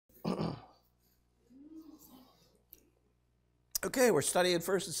Okay, we're studying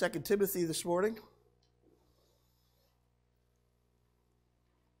 1st and 2nd Timothy this morning.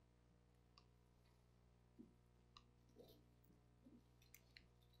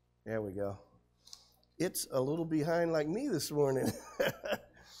 There we go. It's a little behind like me this morning.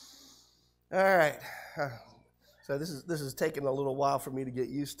 All right. So this is taking a little while for me to get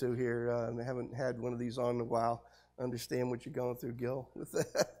used to here. I haven't had one of these on in a while. I understand what you're going through, Gil, with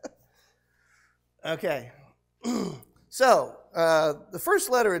that. Okay. So the first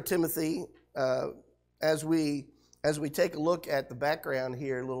letter of Timothy, as we take a look at the background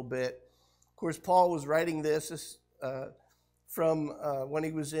here a little bit, of course, Paul was writing this from when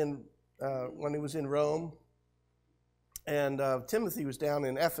he was in Rome, and Timothy was down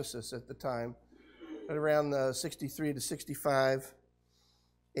in Ephesus at the time, at around 63 to 65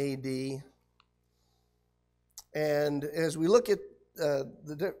 A.D. And as we look at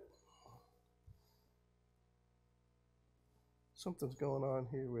something's going on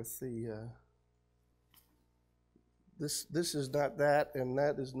here with the this is not that, and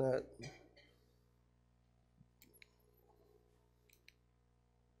that is not.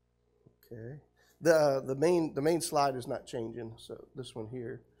 Okay, the main slide is not changing, so this one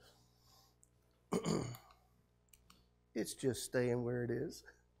here, it's just staying where it is.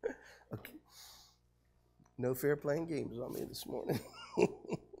 Okay, no fair playing games on me this morning.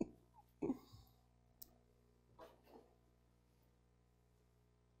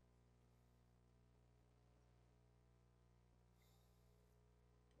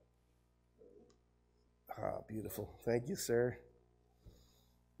 Ah, beautiful. Thank you, sir.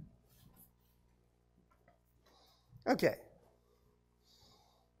 Okay.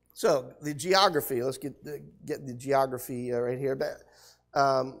 So the geography. Let's get the geography right here.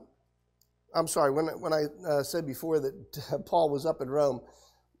 I'm sorry. When I said before that Paul was up in Rome,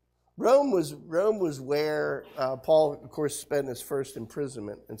 Rome was where Paul, of course, spent his first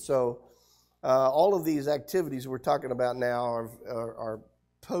imprisonment, and so all of these activities we're talking about now are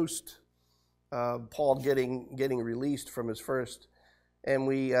post Paul getting released from his first. And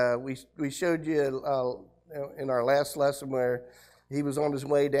we showed you in our last lesson where he was on his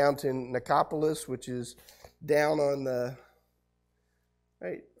way down to Nicopolis, which is down on the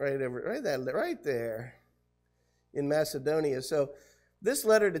right there in Macedonia. So this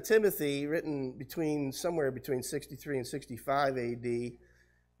letter to Timothy, written somewhere between 63 and 65 A.D.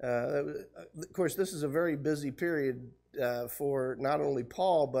 Of course, this is a very busy period for not only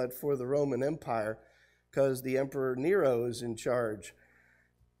Paul but for the Roman Empire, because the Emperor Nero is in charge.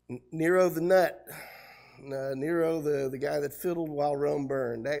 Nero the nut. Nero, the guy that fiddled while Rome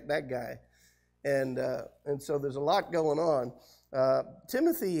burned, that guy. And so there's a lot going on.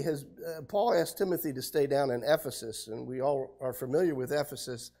 Paul asked Timothy to stay down in Ephesus, and we all are familiar with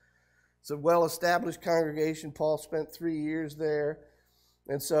Ephesus. It's a well-established congregation. Paul spent 3 years there.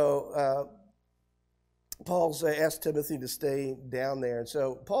 And so Paul's asked Timothy to stay down there. And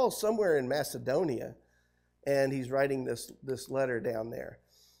so Paul's somewhere in Macedonia, and he's writing this letter down there.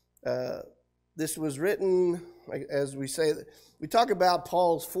 This was written, as we say, we talk about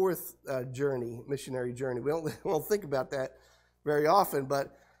Paul's fourth missionary journey. We don't think about that very often,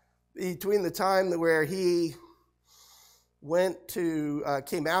 but between the time where he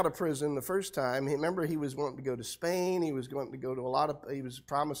came out of prison the first time, remember he was wanting to go to Spain, he was going to go to he was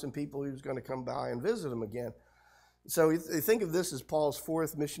promising people he was going to come by and visit them again. So you think of this as Paul's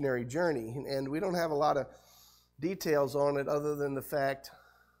fourth missionary journey, and we don't have a lot of details on it other than the fact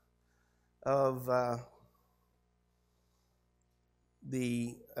of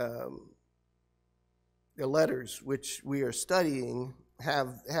the letters which we are studying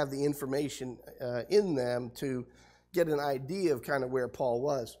have the information in them to get an idea of kind of where Paul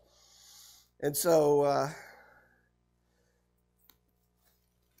was. And so I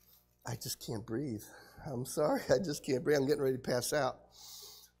just can't breathe. I'm sorry, I just can't breathe. I'm getting ready to pass out.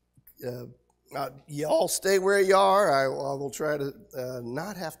 Y'all stay where you are. I will try to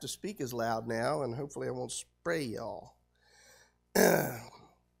not have to speak as loud now, and hopefully I won't spray y'all.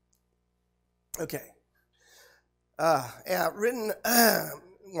 Okay. Written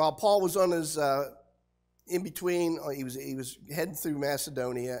while Paul was on his in between. He was heading through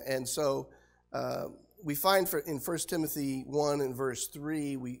Macedonia, and so we find in 1 Timothy 1 and verse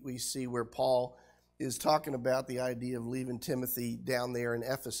 3, we see where Paul is talking about the idea of leaving Timothy down there in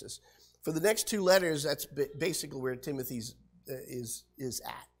Ephesus. For the next two letters, that's basically where Timothy's is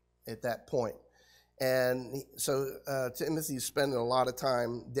at that point. And so Timothy's spending a lot of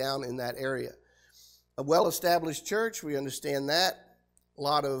time down in that area. A well-established church, we understand that. A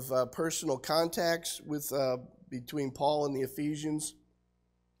lot of personal contacts between Paul and the Ephesians.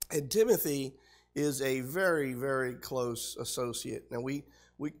 And Timothy is a very, very close associate. Now,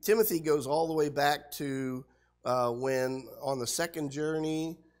 Timothy goes all the way back to when on the second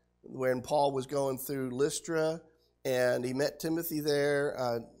journey, when Paul was going through Lystra, and he met Timothy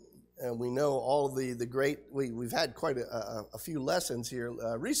there. And we know all of the great, we've had quite a few lessons here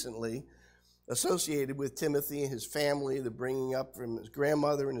recently associated with Timothy and his family, the bringing up from his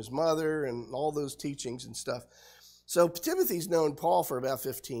grandmother and his mother, and all those teachings and stuff. So Timothy's known Paul for about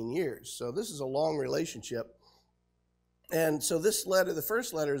 15 years. So this is a long relationship. And so this letter, the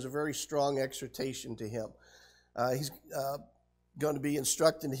first letter, is a very strong exhortation to him. He's going to be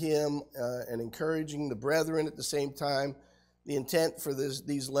instructing him and encouraging the brethren at the same time. The intent for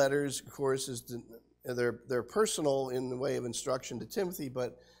these letters, of course, is they're personal in the way of instruction to Timothy,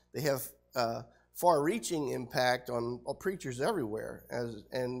 but they have far-reaching impact on preachers everywhere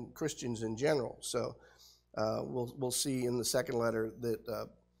and Christians in general. So we'll see in the second letter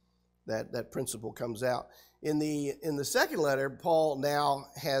that principle comes out. In the second letter, Paul now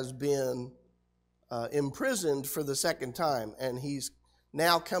has been imprisoned for the second time, and he's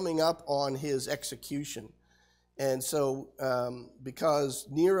now coming up on his execution. And so, because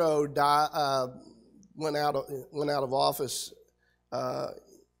Nero went out of office,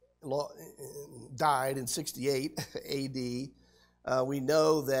 died in 68 A.D., we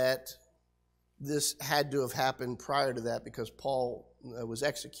know that this had to have happened prior to that because Paul was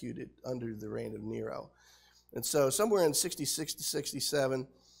executed under the reign of Nero. And so somewhere in 66 to 67,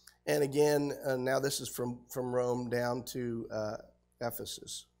 and again, now this is from Rome down to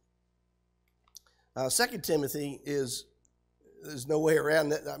Ephesus. 2 Timothy there's no way around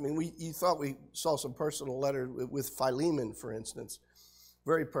that. I mean, you thought we saw some personal letter with Philemon, for instance.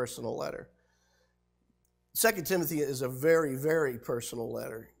 Very personal letter. 2 Timothy is a very, very personal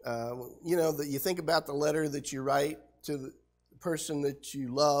letter. That you think about the letter that you write to the person that you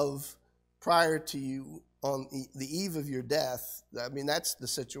love prior to you on the eve of your death. I mean, that's the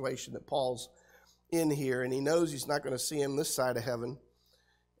situation that Paul's in here, and he knows he's not going to see him this side of heaven.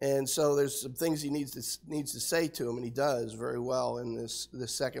 And so there's some things he needs to say to him, and he does very well in this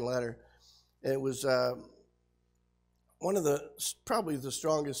second letter. And it was one of probably the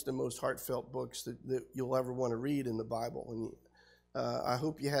strongest and most heartfelt books that you'll ever want to read in the Bible. And I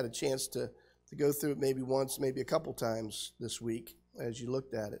hope you had a chance to go through it maybe once, maybe a couple times this week as you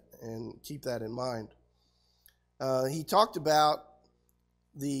looked at it, and keep that in mind. He talked about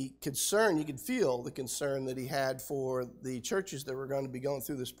the concern, you could feel the concern that he had for the churches that were going to be going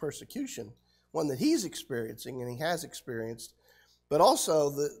through this persecution, one that he's experiencing and he has experienced, but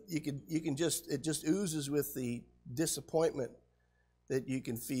also it just oozes with the disappointment that you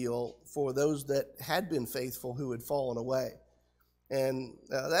can feel for those that had been faithful who had fallen away. And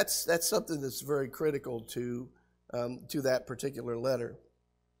that's something that's very critical to that particular letter.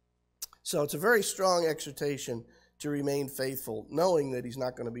 So it's a very strong exhortation to remain faithful, knowing that he's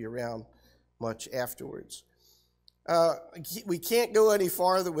not going to be around much afterwards. We can't go any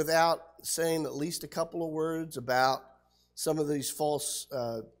farther without saying at least a couple of words about some of these false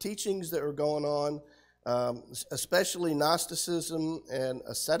teachings that are going on, especially Gnosticism and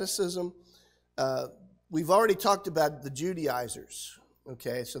asceticism. We've already talked about the Judaizers.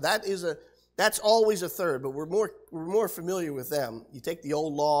 Okay, so that's always a third, but we're more familiar with them. You take the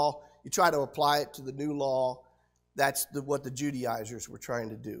old law, you try to apply it to the new law. That's what the Judaizers were trying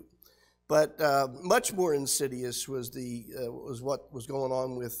to do. But much more insidious was what was going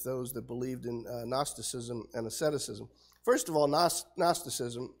on with those that believed in Gnosticism and asceticism. First of all,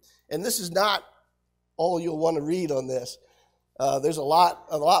 Gnosticism, and this is not all you'll want to read on this. There's a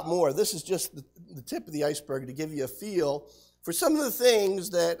lot more. This is just the tip of the iceberg to give you a feel for some of the things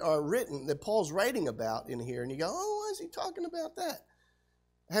that are written, that Paul's writing about in here. And you go, oh, why is he talking about that?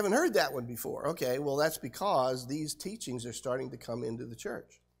 I haven't heard that one before. Okay, well, that's because these teachings are starting to come into the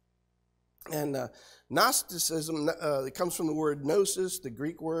church. And Gnosticism, it comes from the word gnosis. The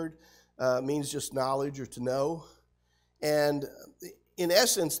Greek word means just knowledge or to know. And in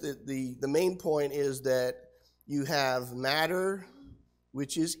essence, the main point is that you have matter,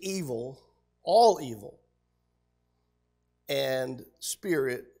 which is evil, all evil, and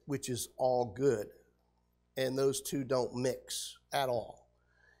spirit, which is all good. And those two don't mix at all.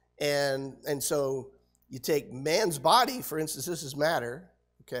 And so you take man's body, for instance, this is matter,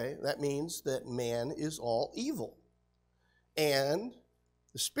 okay? That means that man is all evil. And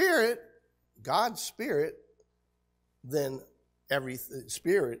the spirit, God's spirit, then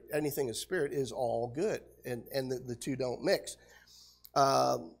anything is spirit is all good. And the two don't mix.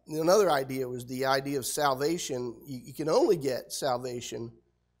 Another idea was the idea of salvation. You can only get salvation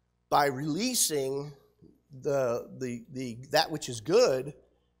by releasing that which is good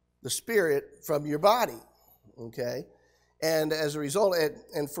the spirit from your body, okay? And as a result,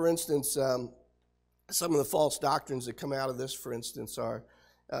 and for instance, some of the false doctrines that come out of this, for instance, are,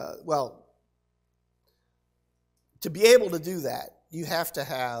 well, to be able to do that, you have to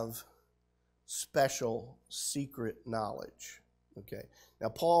have special secret knowledge, okay? Now,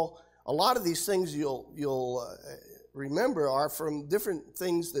 Paul, a lot of these things you'll remember are from different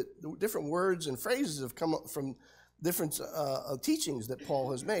things different words and phrases have come up from different teachings that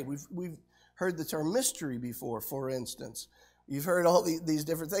Paul has made. We've heard the term mystery before, for instance. You've heard all these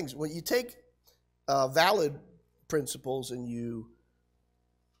different things. When you take valid principles and you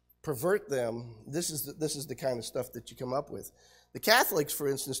pervert them, this is the kind of stuff that you come up with. The Catholics, for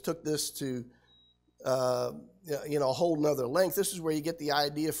instance, took this to a whole nother length. This is where you get the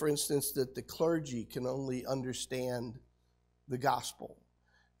idea, for instance, that the clergy can only understand the gospel.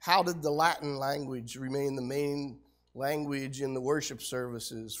 How did the Latin language remain the main language in the worship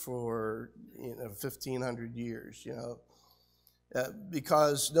services for 1,500 years?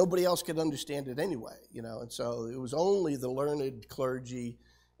 Because nobody else could understand it anyway. And so it was only the learned clergy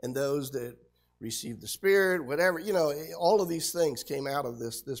and those that received the Spirit, whatever. All of these things came out of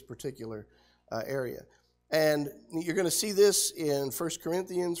this particular area. And you're going to see this in 1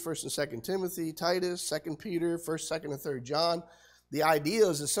 Corinthians, 1 and 2 Timothy, Titus, 2 Peter, 1, 2, and 3 John. The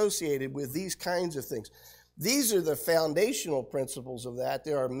ideas associated with these kinds of things. These are the foundational principles of that.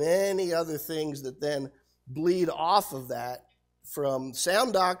 There are many other things that then bleed off of that, from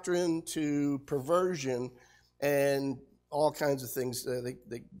sound doctrine to perversion and all kinds of things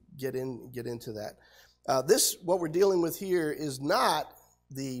that get into that. What we're dealing with here is not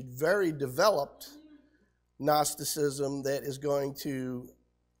the very developed Gnosticism that is going to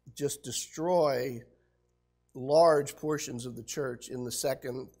just destroy large portions of the church in the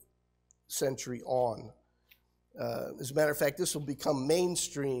 2nd century on. As a matter of fact, this will become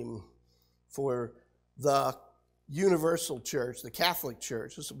mainstream for the universal church, the Catholic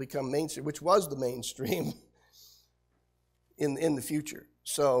Church. This will become mainstream, which was the mainstream in the future.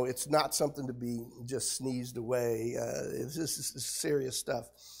 So it's not something to be just sneezed away. This is serious stuff.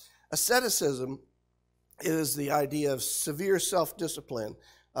 Asceticism is the idea of severe self-discipline,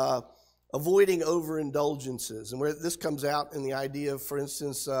 avoiding overindulgences. And where this comes out in the idea of, for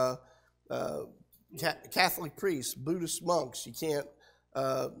instance, Catholic priests, Buddhist monks. You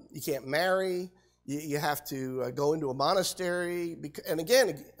can't marry. You have to go into a monastery. And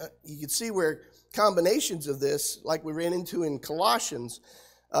again, you can see where combinations of this, like we ran into in Colossians,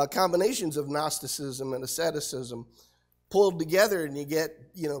 combinations of Gnosticism and asceticism pulled together, and you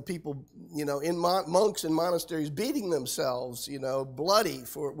get people monks in monasteries beating themselves bloody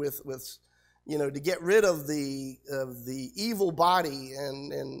to get rid of the evil body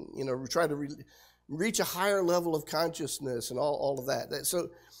and try to reach a higher level of consciousness and all of that. So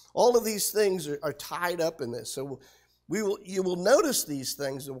all of these things are tied up in this. So you will notice these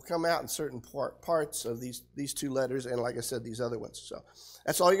things that will come out in certain parts of these two letters, and like I said, these other ones. So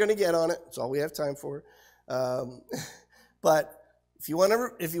that's all you're going to get on it. That's all we have time for. But if you want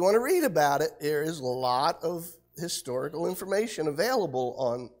to read about it, there is a lot of historical information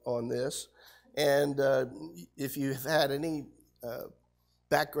available on this. And if you've had any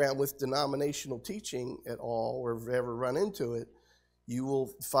background with denominational teaching at all, or have ever run into it, you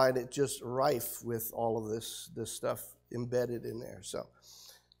will find it just rife with all of this stuff embedded in there. So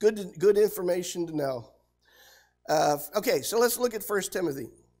good information to know. Okay, so let's look at 1 Timothy.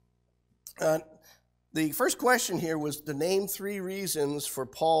 The first question here was to name 3 reasons for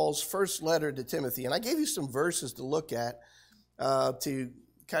Paul's first letter to Timothy. And I gave you some verses to look at to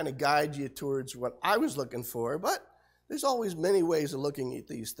kind of guide you towards what I was looking for. But there's always many ways of looking at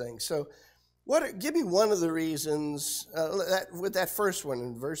these things. So give me one of the reasons, with that first one,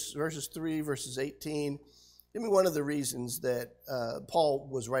 in verses 3, verses 18, give me one of the reasons that Paul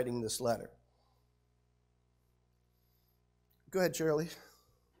was writing this letter. Go ahead, Shirley.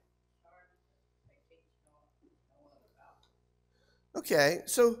 Okay,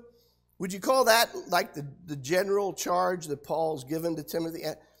 so would you call that like the general charge that Paul's given to Timothy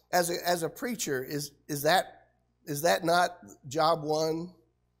as a preacher? Is that not job one?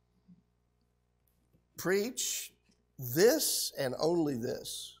 Preach this and only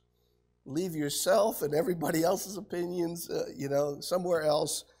this. Leave yourself and everybody else's opinions, somewhere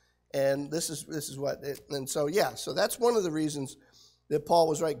else. And this is what. And so so that's one of the reasons that Paul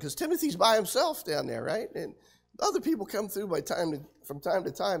was writing, because Timothy's by himself down there, right? And other people come through from time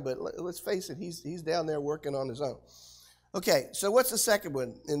to time, but let's face it, he's down there working on his own. Okay, so what's the second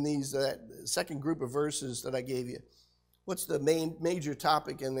one in these second group of verses that I gave you? What's the major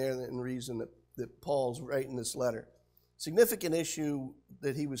topic in there and reason that Paul's writing this letter? significant issue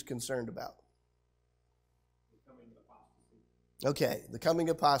that he was concerned about? Okay, the coming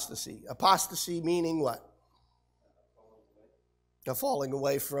apostasy. Apostasy meaning what? A falling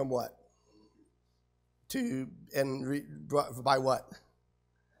away from what? By what?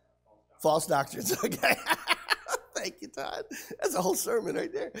 False doctrines. Okay. Thank you, Todd. That's a whole sermon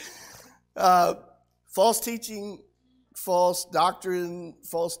right there. False teaching, false doctrine,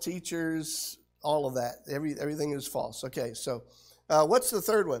 false teachers, all of that. Everything is false. Okay, so what's the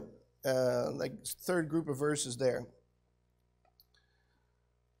third one? Third group of verses there.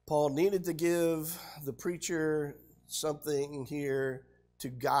 Paul needed to give the preacher something here to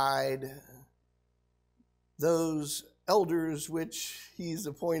guide those elders which he's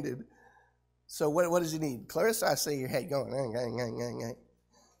appointed. So what does he need? Clarissa, I see your head going.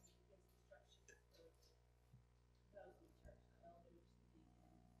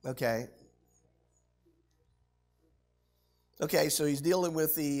 Okay. Okay, so he's dealing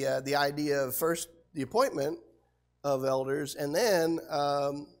with the idea of first the appointment of elders, and then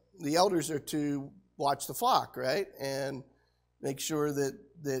the elders are to watch the flock, right? And make sure that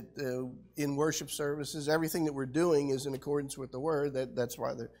in worship services, everything that we're doing is in accordance with the word. That's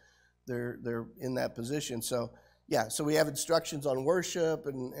why they're in that position. So yeah, so we have instructions on worship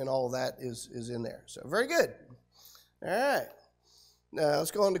and all of that is in there. So very good. All right. Now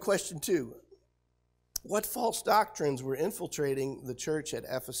let's go on to question 2. What false doctrines were infiltrating the church at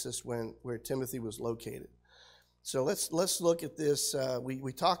Ephesus where Timothy was located? So let's look at this.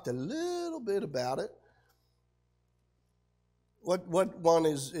 We talked a little bit about it. What one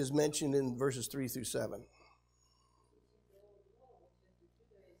is mentioned in verses 3 through 7?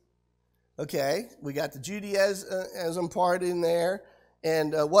 Okay, we got the Judaism part in there.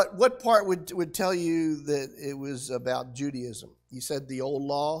 And what part would tell you that it was about Judaism? You said the old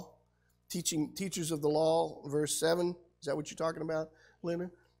law, teachers of the law, verse 7. Is that what you're talking about,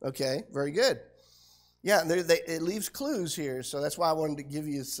 Linda? Okay, very good. Yeah, it leaves clues here, so that's why I wanted to give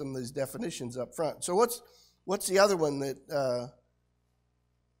you some of these definitions up front. So what's the other one that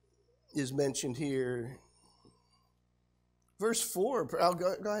is mentioned here? Verse 4.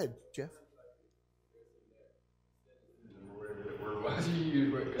 Go ahead, Jeff.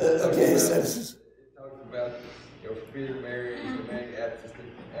 Okay, so it talks about forbidding marriage, demanding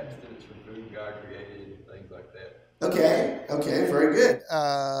abstinence from food God created, things like that. Okay, very good.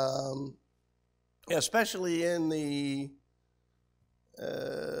 Especially in the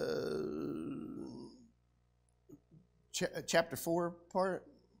chapter 4 part.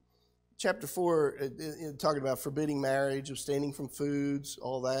 Chapter 4, talking about forbidding marriage, abstaining from foods,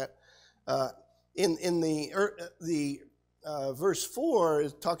 all that. In the verse 4,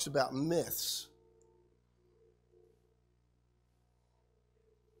 it talks about myths.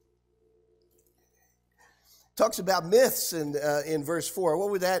 Talks about myths in verse 4.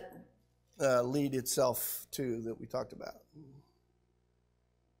 What would that lead itself to that we talked about?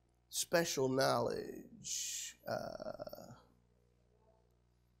 Special knowledge.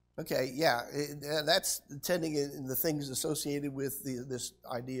 Okay, yeah, that's tending in the things associated with this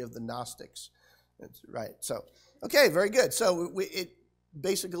idea of the Gnostics. That's right. So, okay, very good. So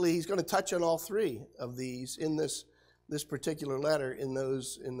basically he's going to touch on all 3 of these in this particular letter in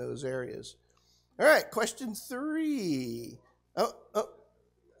those areas. All right, question 3.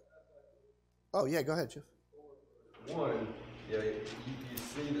 Oh yeah, go ahead, Jeff. One, you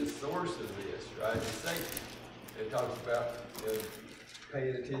see the source of this, right? It's Satan. It talks about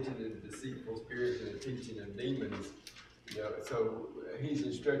paying attention to deceitful spirits and the teaching of demons. So he's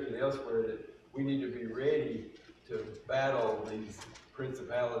instructing elsewhere that we need to be ready to battle these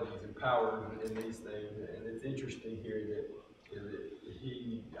principalities and powers in these things. And it's interesting here that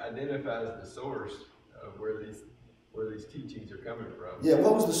he identifies the source of where these teachings are coming from. Yeah,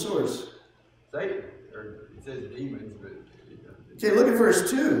 what was the source? Satan, or it says demons, but... Okay, look at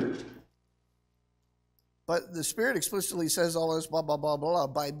verse 2. But the Spirit explicitly says all this, blah, blah, blah, blah,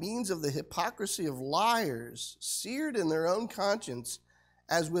 by means of the hypocrisy of liars, seared in their own conscience,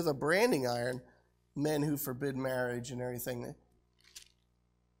 as with a branding iron, men who forbid marriage and everything.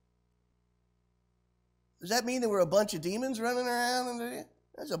 Does that mean there were a bunch of demons running around?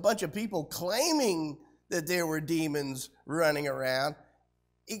 There's a bunch of people claiming that there were demons running around.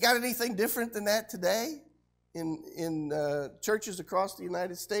 You got anything different than that today in churches across the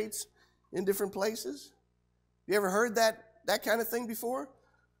United States in different places? You ever heard that kind of thing before?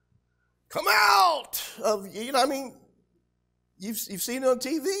 Come out of, you've seen it on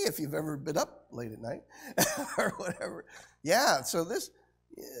TV if you've ever been up late at night or whatever. Yeah, so this,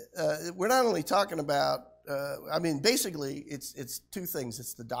 we're not only talking about, basically it's 2 things.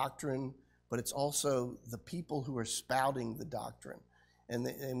 It's the doctrine but it's also the people who are spouting the doctrine. And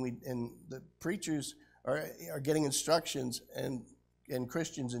the preachers are getting instructions, and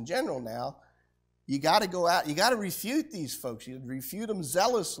Christians in general now, you got to go out, you got to refute these folks. You refute them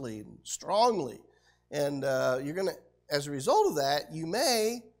zealously and strongly. And you're going to, as a result of that, you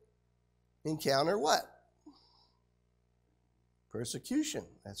may encounter what? Persecution.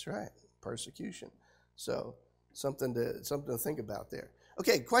 That's right, persecution. So something to think about there.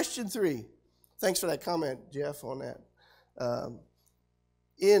 Okay, question 3. Thanks for that comment, Jeff, on that.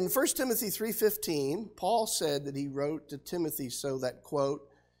 In 1 Timothy 3:15, Paul said that he wrote to Timothy so that, quote,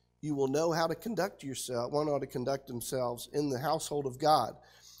 you will know how to conduct yourself, one ought to conduct themselves in the household of God.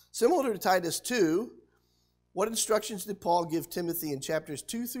 Similar to Titus 2, what instructions did Paul give Timothy in chapters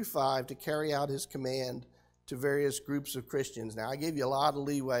 2 through 5 to carry out his command to various groups of Christians? Now, I gave you a lot of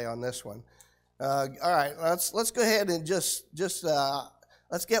leeway on this one. All right, let's go ahead and just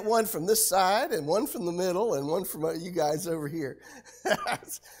let's get one from this side and one from the middle and one from you guys over here.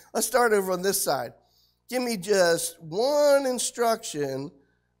 Let's start over on this side. Give me just one instruction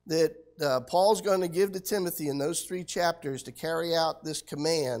that Paul's going to give to Timothy in those 3 chapters to carry out this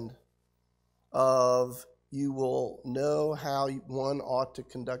command of you will know how one ought to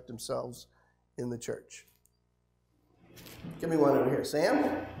conduct themselves in the church. Give me one over here.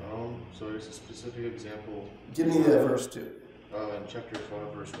 Sam? So it's a specific example. Give me the verse 2. In chapter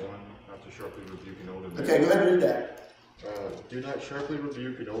 12, verse 1, not to sharply rebuke an older man. Okay, go ahead and read that. Do not sharply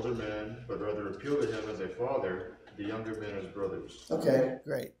rebuke an older man, but rather appeal to him as a father, the younger men as brothers. Okay,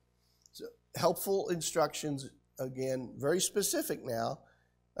 great. So helpful instructions, again, very specific now,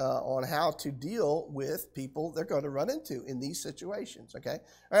 on how to deal with people they're going to run into in these situations, okay?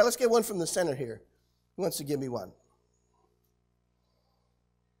 All right, let's get one from the center here. Who wants to give me one?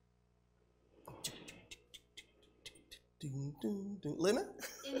 Lena?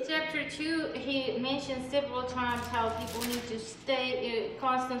 In chapter 2, he mentions several times how people need to stay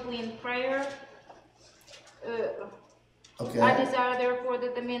constantly in prayer. Okay. I desire, therefore,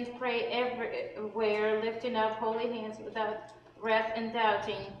 that the men pray everywhere, lifting up holy hands without wrath and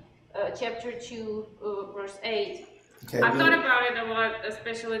doubting. Chapter 2, verse 8. Okay, I've thought about it a lot,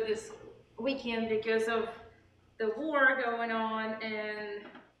 especially this weekend, because of the war going on and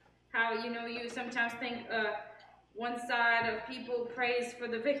how, you sometimes think one side of people praise for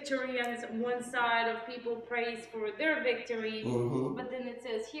the victory and one side of people praise for their victory. Mm-hmm. But then it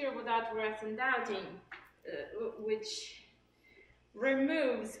says here, without wrath and doubting, which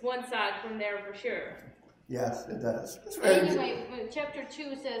removes one side from there for sure. Yes, it does. Anyway, chapter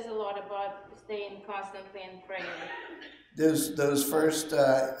 2 says a lot about staying constantly in prayer. Those first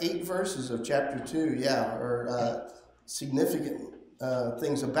 8 verses of chapter 2, are significant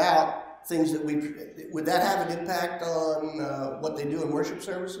things about things that would that have an impact on what they do in worship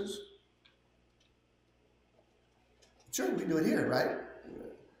services? Sure, we do it here, right?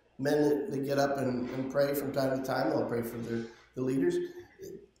 Men that get up and pray from time to time, they'll pray for the leaders.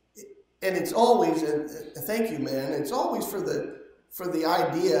 And it's always, and thank you, man, it's always for the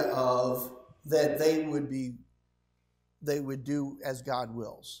idea of that they would do as God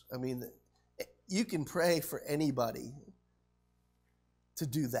wills. I mean, you can pray for anybody to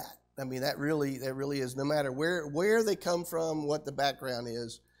do that. I mean, that really is, no matter where they come from, what the background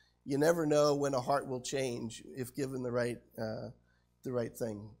is, you never know when a heart will change if given the right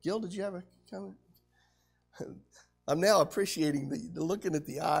thing. Gil, did you have a comment? I'm now appreciating the looking at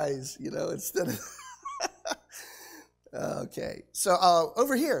the eyes, instead of. Okay, so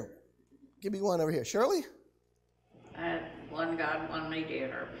over here, give me one over here, Shirley. One God, one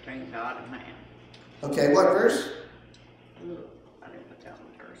mediator between God and man. Okay, what verse? I didn't tell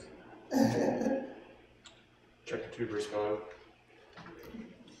the verse. Chapter 2, verse 5.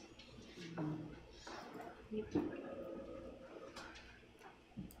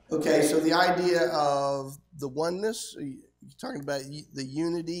 Okay, so the idea of the oneness, you're talking about the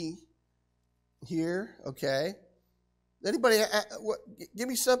unity here, okay. Anybody, give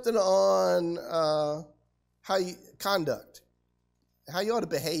me something on how you conduct, how you ought to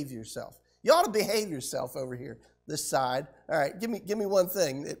behave yourself. You ought to behave yourself over here, this side. All right, give me one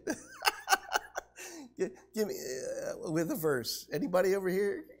thing. Give me with a verse. Anybody over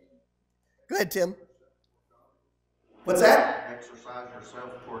here? Go ahead, Tim. What's that? Exercise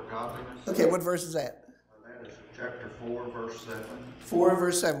yourself toward godliness. Okay, what verse is that? That is chapter 4, verse 7. 4,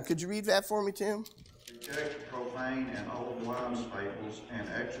 verse 7. Could you read that for me, Tim? Reject profane and old wives' fables and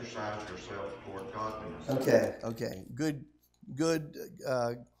exercise yourself toward godliness. Okay. Good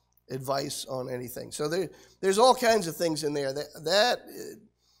advice on anything. So there's all kinds of things in there that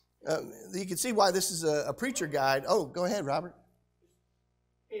you can see why this is a preacher guide. Oh, go ahead, Robert.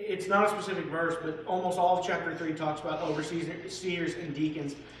 it's not a specific verse, but almost all of chapter 3 talks about overseers and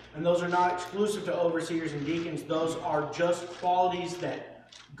deacons. And those are not exclusive to overseers and deacons. Those are just qualities that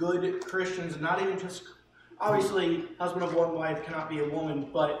good Christians, not even just, obviously, husband of one wife cannot be a woman,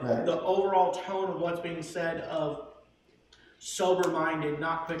 but Right. the overall tone of what's being said of sober-minded,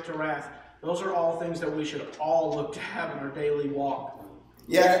 not quick to wrath, those are all things that we should all look to have in our daily walk.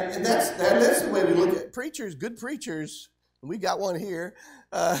 Yeah, and that's the way we look at preachers. Good preachers, and we got one here.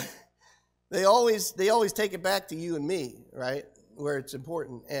 They always take it back to you and me, right, where it's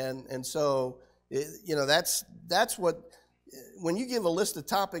important, and so that's what. When you give a list of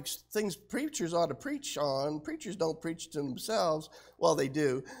topics, things preachers ought to preach on. Preachers don't preach to themselves. Well, they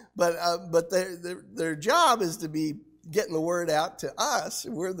do, but their job is to be getting the word out to us.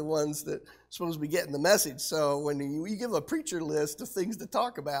 We're the ones that are supposed to be getting the message. So when you give a preacher list of things to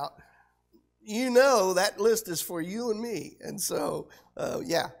talk about, that list is for you and me. And so,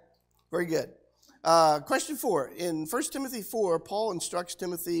 very good. Question 4. In 1 Timothy 4, Paul instructs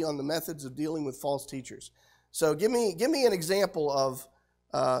Timothy on the methods of dealing with false teachers. So give me an example of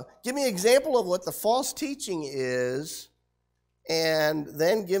what the false teaching is, and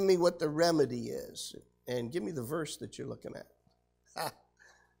then give me what the remedy is, and give me the verse that you're looking at.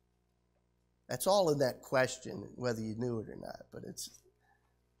 That's all in that question, whether you knew it or not. But it's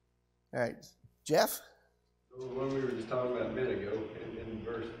all right, Jeff. So the one we were just talking about a minute ago, in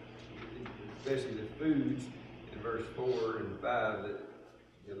verse, especially the foods in verse 4 and 5, that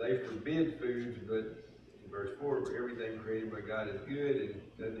they forbid foods, but verse 4, for everything created by God is good, and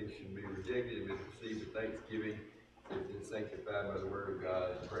nothing should be rejected, but received with thanksgiving, and sanctified by the word of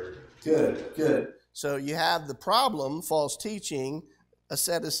God and prayer. Good. So you have the problem, false teaching,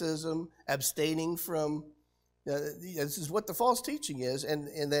 asceticism, abstaining from, this is what the false teaching is,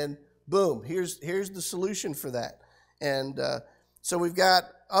 and then boom, here's the solution for that. And so we've got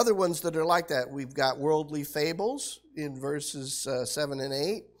other ones that are like that. We've got worldly fables in verses 7 and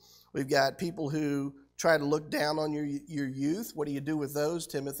 8. We've got people who try to look down on your youth. What do you do with those,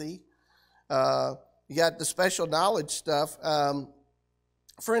 Timothy? You got the special knowledge stuff.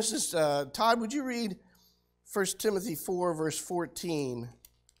 For instance, Todd, would you read 1 Timothy 4, verse 14?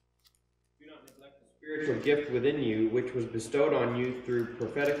 Do not neglect the spiritual gift within you, which was bestowed on you through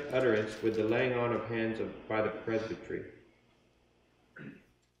prophetic utterance with the laying on of hands by the presbytery.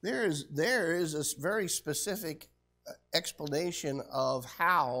 There is a very specific explanation of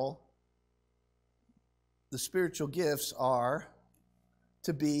how the spiritual gifts are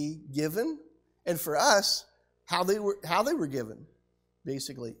to be given, and for us, how they were given,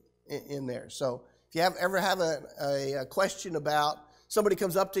 basically, in there. So if you ever have a question about, somebody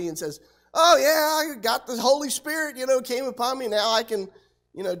comes up to you and says, oh yeah, I got the Holy Spirit, came upon me, now I can,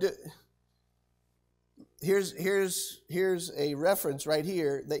 do. Here's a reference right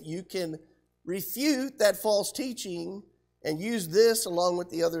here that you can refute that false teaching and use this along with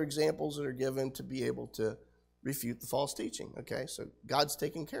the other examples that are given to be able to refute the false teaching. Okay, so God's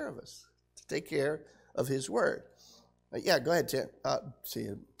taking care of us to take care of His Word. Yeah, go ahead,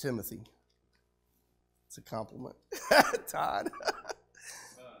 Timothy. It's a compliment. Todd.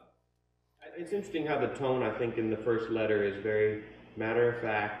 It's interesting how the tone, I think, in the first letter is very matter of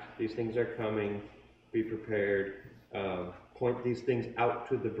fact. These things are coming. Be prepared. Point these things out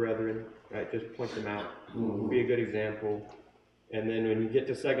to the brethren. Right? Just point them out. Be a good example. And then when you get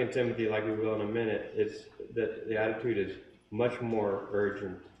to 2 Timothy, like we will in a minute, it's the attitude is much more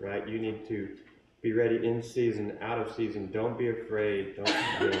urgent. Right? You need to be ready in season, out of season. Don't be afraid.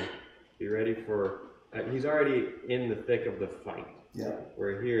 Don't be ready for. He's already in the thick of the fight. Yeah.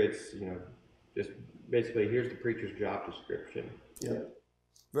 Where here it's just basically here's the preacher's job description. Yeah.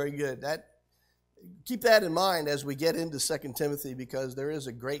 Very good. Keep that in mind as we get into 2 Timothy, because there is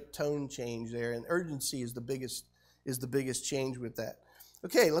a great tone change there, and urgency is the biggest change with that.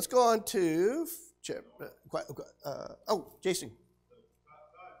 Okay, let's go on to Jason.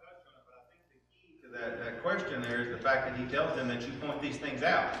 That question there is the fact that he tells them that you point these things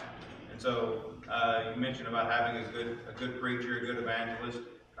out. And so you mentioned about having a good preacher, a good evangelist.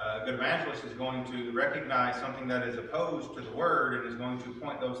 A good evangelist is going to recognize something that is opposed to the word and is going to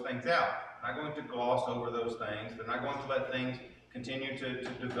point those things out. Not going to gloss over those things. They're not going to let things continue to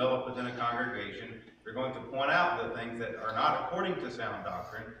develop within a congregation. They're going to point out the things that are not according to sound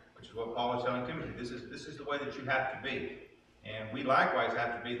doctrine, which is what Paul is telling Timothy. This is the way that you have to be. And we likewise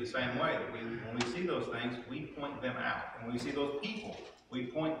have to be the same way. That when we see those things, we point them out. And when we see those people, we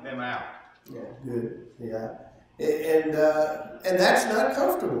point them out. Yeah, good. Yeah. And that's not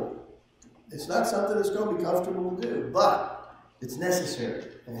comfortable. It's not something that's going to be comfortable to do, but it's necessary.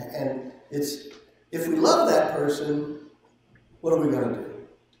 And it's, if we love that person, what are we going to do?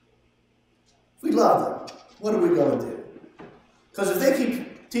 If we love them, what are we going to do? Because if they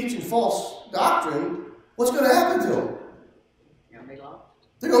keep teaching false doctrine, what's going to happen to them? You'll be lost.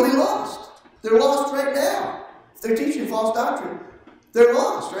 They're going to be lost. They're lost right now. If they're teaching false doctrine, they're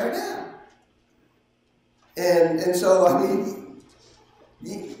lost right now. And so, I mean,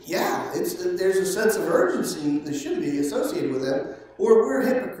 yeah, there's a sense of urgency that should be associated with them, or we're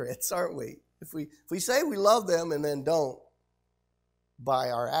hypocrites, aren't we? If we say we love them and then don't by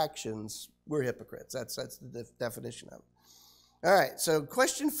our actions, we're hypocrites. That's the definition of it. All right, so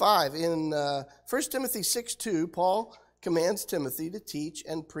question 5. In 1 Timothy 6:2, Paul commands Timothy to teach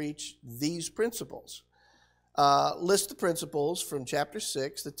and preach these principles. List the principles from chapter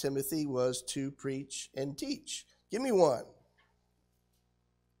 6 that Timothy was to preach and teach. Give me one.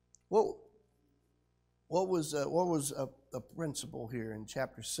 What was a principle here in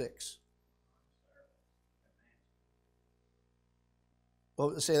chapter 6?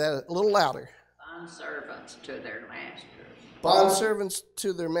 Well, say that a little louder. Bondservants to their masters. Bondservants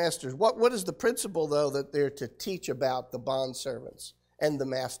to their masters. What is the principle, though, that they're to teach about the bondservants and the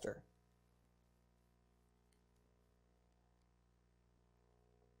master?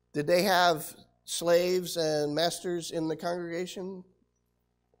 Did they have slaves and masters in the congregation?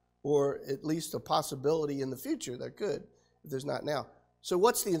 Or at least a possibility in the future that could, if there's not now. So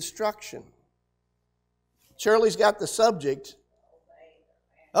what's the instruction? Shirley's got the subject.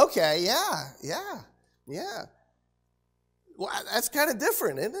 Okay, yeah. Well, that's kind of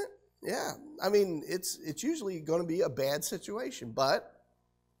different, isn't it? Yeah. I mean, it's usually going to be a bad situation, but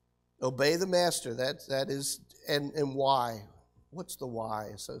obey the master. That is, and why? What's the why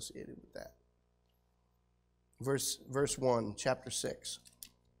associated with that? Verse 1, chapter 6.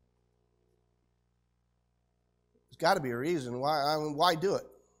 There's got to be a reason why. I mean, why do it?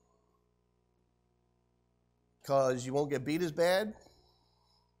 Because you won't get beat as bad?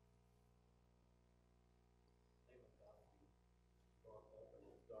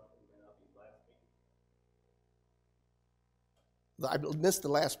 I missed the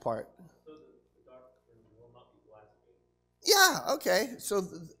last part. So the doctrine will not be blasphemed. Yeah, okay. So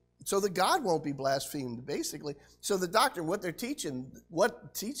the God won't be blasphemed, basically. So the doctrine, what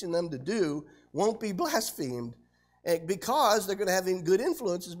teaching them to do won't be blasphemed, because they're going to have good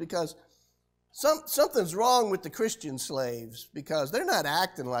influences, because something's wrong with the Christian slaves, because they're not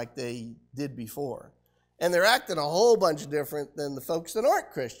acting like they did before. And they're acting a whole bunch different than the folks that aren't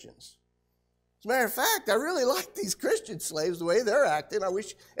Christians. As a matter of fact, I really like these Christian slaves, the way they're acting. I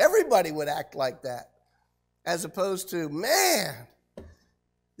wish everybody would act like that. As opposed to, man,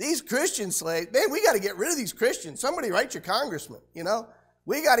 these Christian slaves, man, we got to get rid of these Christians. Somebody write your congressman,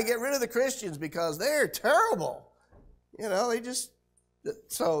 We got to get rid of the Christians because they're terrible.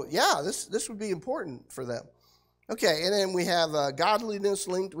 So yeah, this would be important for them. Okay, and then we have godliness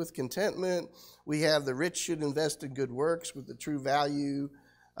linked with contentment. We have the rich should invest in good works with the true value.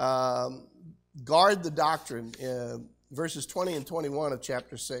 Guard the doctrine, verses 20 and 21 of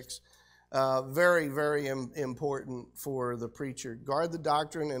chapter 6. Very, very important for the preacher. Guard the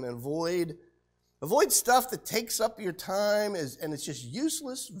doctrine and avoid stuff that takes up your time and it's just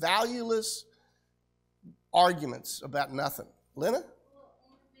useless, valueless arguments about nothing. Lena?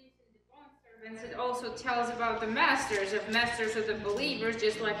 It also tells about the masters of the believers,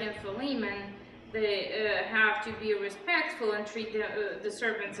 just like in Philemon. They have to be respectful and treat the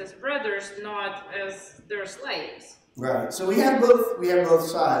servants as brothers, not as their slaves. Right. So we have both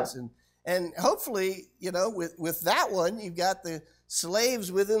sides, and hopefully, with that one, you've got the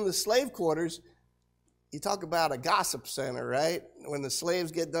slaves within the slave quarters. You talk about a gossip center, right? When the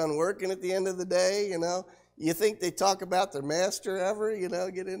slaves get done working at the end of the day, you think they talk about their master ever?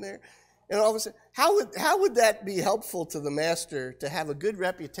 Get in there. And all of a sudden, how would that be helpful to the master to have a good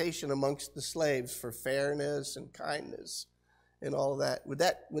reputation amongst the slaves for fairness and kindness and all of that?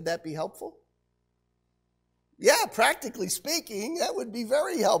 Would that be helpful? Yeah, practically speaking, that would be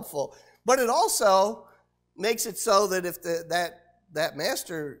very helpful. But it also makes it so that if that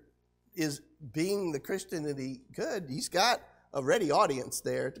master is being the Christianity good, he's got a ready audience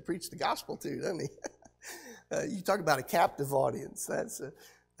there to preach the gospel to, doesn't he? You talk about a captive audience.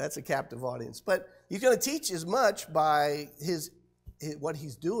 That's a captive audience. But he's going to teach as much by what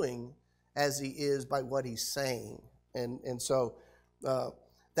he's doing as he is by what he's saying. And so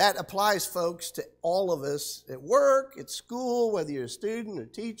that applies, folks, to all of us at work, at school, whether you're a student or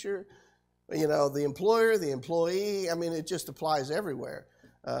teacher, the employer, the employee. I mean, it just applies everywhere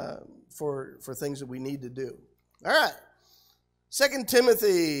for things that we need to do. All right. 2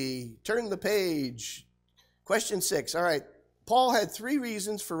 Timothy, turn the page. Question 6. All right. Paul had 3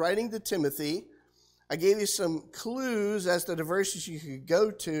 reasons for writing to Timothy. I gave you some clues as to the verses you could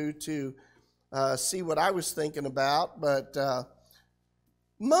go to see what I was thinking about. But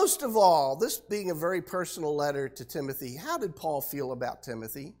most of all, this being a very personal letter to Timothy, how did Paul feel about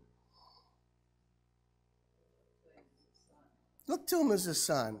Timothy? Look to him as his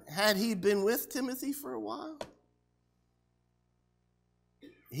son. Had he been with Timothy for a while?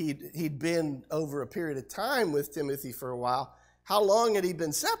 He'd been over a period of time with Timothy for a while. How long had he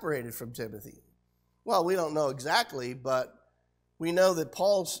been separated from Timothy? Well, we don't know exactly, but we know that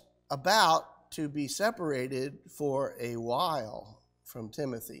Paul's about to be separated for a while from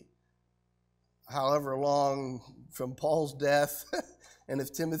Timothy. However long from Paul's death, and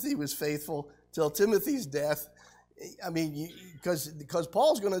if Timothy was faithful, till Timothy's death, I mean, because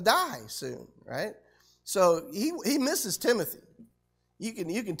Paul's going to die soon, right? So he misses Timothy.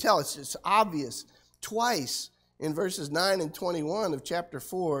 You can tell, it's just obvious. Twice in verses 9 and 21 of chapter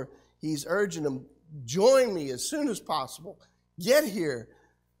 4, he's urging him, join me as soon as possible. Get here.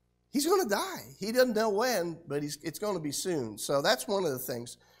 He's going to die. He doesn't know when, but it's going to be soon. So that's one of the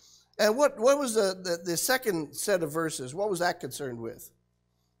things. And what was the second set of verses? What was that concerned with?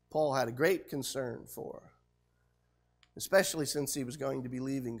 Paul had a great concern for, especially since he was going to be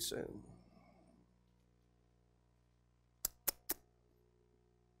leaving soon.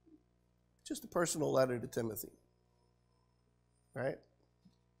 Just a personal letter to Timothy, right?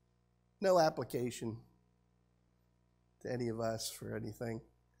 No application to any of us for anything.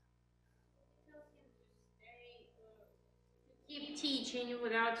 Keep teaching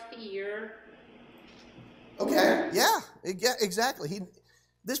without fear. Okay, yeah, exactly.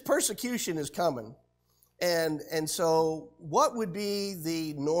 This persecution is coming. And so what would be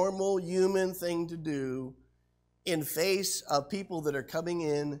the normal human thing to do in face of people that are coming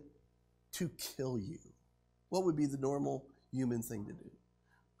in to kill you? What would be the normal human thing to do?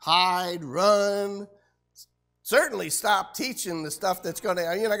 Hide, run, certainly stop teaching the stuff that's going to,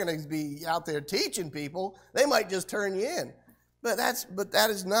 you're not going to be out there teaching people. They might just turn you in. But that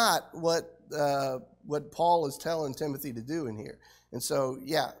is not what Paul is telling Timothy to do in here. And so,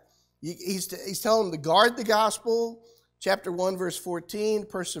 yeah, he's telling him to guard the gospel. Chapter 1, verse 14,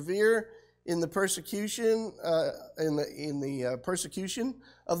 persevere in the persecution, in the persecution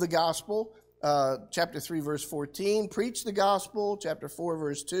of the gospel. Chapter 3, verse 14, preach the gospel. Chapter 4,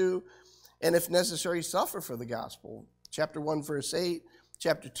 verse 2, and if necessary, suffer for the gospel. Chapter 1, verse 8,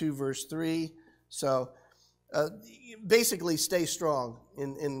 chapter 2, verse 3. So basically stay strong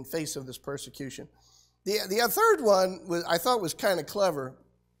in face of this persecution. The third one I thought was kind of clever.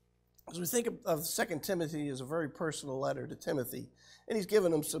 As we think of 2 Timothy as a very personal letter to Timothy, and he's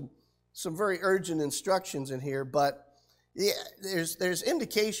given him some very urgent instructions in here, but yeah, there's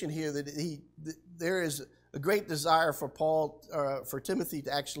indication here that there is a great desire for for Timothy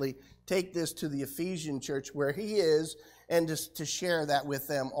to actually take this to the Ephesian church where he is, and to share that with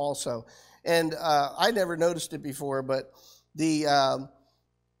them also. And I never noticed it before, but if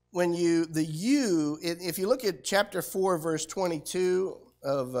you look at chapter 4, verse 22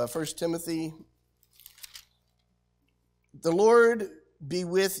 of 1 Timothy, the Lord be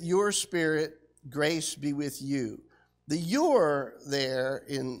with your spirit, grace be with you. The your there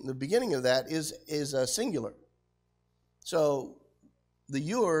in the beginning of that is a singular. So the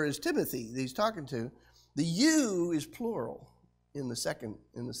your is Timothy that he's talking to. The you is plural in the second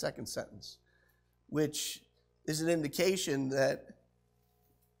sentence, which is an indication that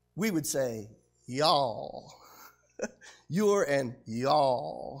we would say y'all. Your and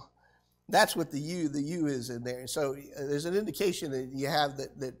y'all. That's what the you is in there. So there's an indication that you have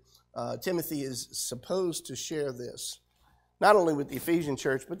that Timothy is supposed to share this, not only with the Ephesian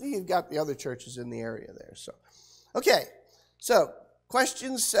church, but you've got the other churches in the area there. So, okay. So,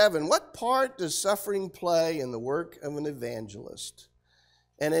 question 7. What part does suffering play in the work of an evangelist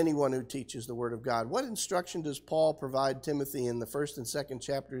and anyone who teaches the Word of God? What instruction does Paul provide Timothy in the 1st and 2nd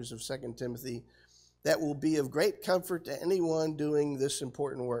chapters of 2 Timothy that will be of great comfort to anyone doing this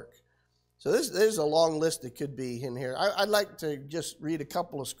important work? So there's a long list that could be in here. I'd like to just read a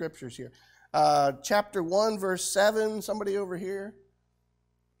couple of scriptures here. Chapter 1, verse 7. Somebody over here.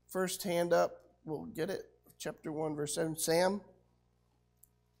 First hand up. We'll get it. Chapter 1, verse 7. Sam?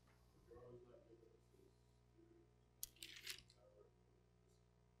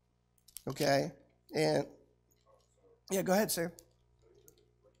 Okay. And, yeah, go ahead, Sam.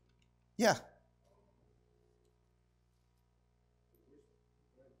 Yeah.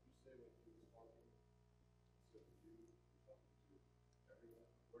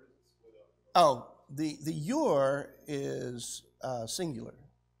 Oh, the your is singular.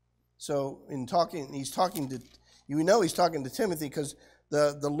 So in talking, he's talking to, he's talking to Timothy, because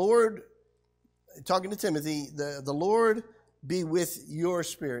the Lord, talking to Timothy, the Lord be with your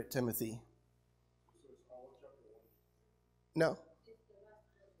spirit, Timothy. No.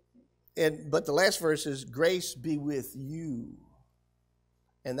 But the last verse is, grace be with you.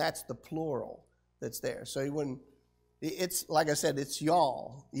 And that's the plural that's there. So he wouldn't, it's like I said, it's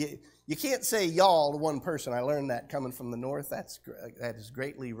y'all. You can't say y'all to one person. I learned that coming from the north. That is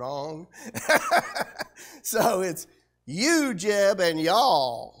greatly wrong. So it's you, Jeb, and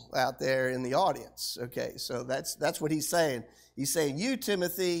y'all out there in the audience. Okay, so that's what he's saying. He's saying you,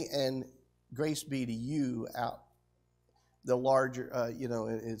 Timothy, and grace be to you out. The larger,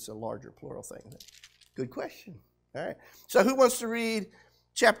 it's a larger plural thing. Good question. All right. So who wants to read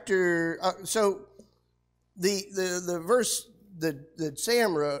chapter? So the verse that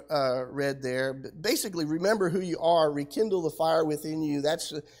Sam read there, basically, remember who you are, rekindle the fire within you. That's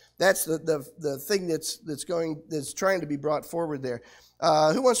the thing that's trying to be brought forward there.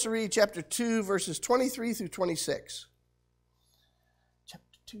 Who wants to read chapter 2, verses 23 through 26?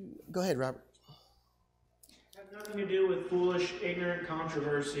 Chapter 2. Go ahead, Robert. Have nothing to do with foolish, ignorant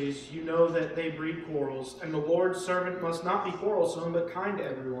controversies. You know that they breed quarrels, and the Lord's servant must not be quarrelsome, but kind to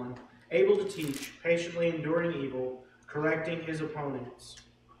everyone, able to teach, patiently enduring evil, correcting his opponents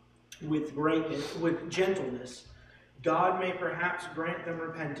with gentleness. God may perhaps grant them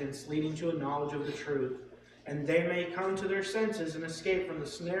repentance, leading to a knowledge of the truth, and they may come to their senses and escape from the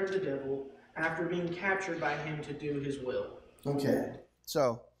snare of the devil after being captured by him to do his will. Okay,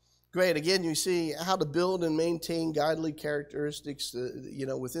 so great. Again, you see how to build and maintain godly characteristics,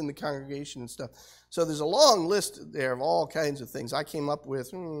 within the congregation and stuff. So there's a long list there of all kinds of things. I came up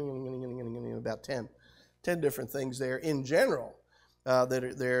with about 10 different things there in general that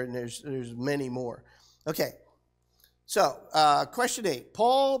are there, and there's many more. Okay, so question 8.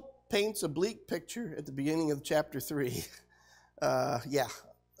 Paul paints a bleak picture at the beginning of chapter 3, of 2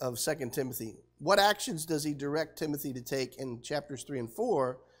 Timothy. What actions does he direct Timothy to take in chapters 3 and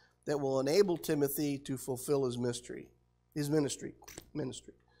 4 that will enable Timothy to fulfill his ministry? Give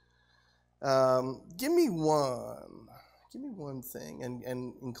me one thing,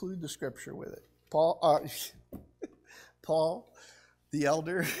 and include the scripture with it. Paul, the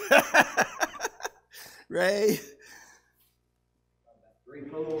elder, Ray.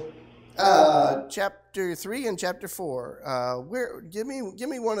 Chapter 3 and chapter 4. Give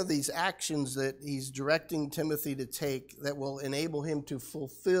me one of these actions that he's directing Timothy to take that will enable him to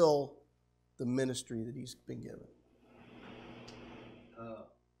fulfill the ministry that he's been given.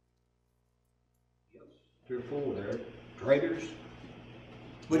 Chapter 4 there. Traitors.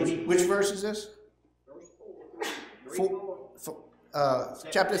 Which verse is this? Verse 4.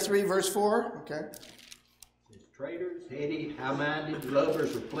 Chapter 3, verse 4. Okay. Traitors, heady, high-minded,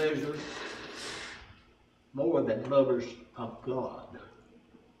 lovers of pleasure, more than lovers of God.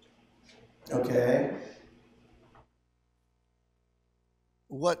 Okay.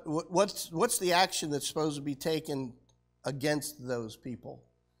 What's the action that's supposed to be taken against those people?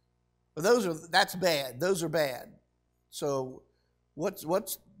 That's bad. Those are bad. So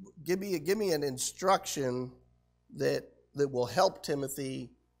give me an instruction that will help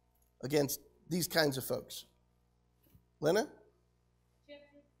Timothy against these kinds of folks. Lena?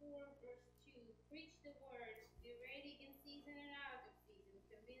 Chapter 4, verse 2. Preach the word, be ready in season and out of season,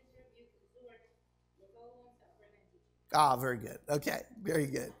 convince, rebuke, exhort, with all long-suffering and teaching. Very good. Okay, very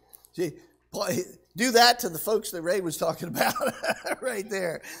good. See, do that to the folks that Ray was talking about right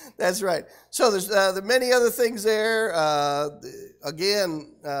there. That's right. So there are many other things there.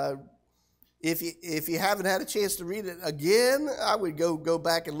 Again, if you haven't had a chance to read it again, I would go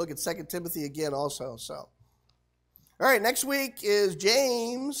back and look at 2 Timothy again also. So. All right, next week is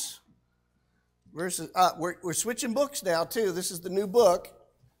James versus, we're switching books now too. This is the new book,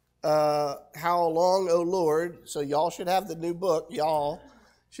 How Long, O Lord. So y'all should have the new book. Y'all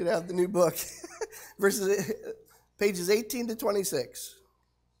should have the new book. Verses pages 18 to 26.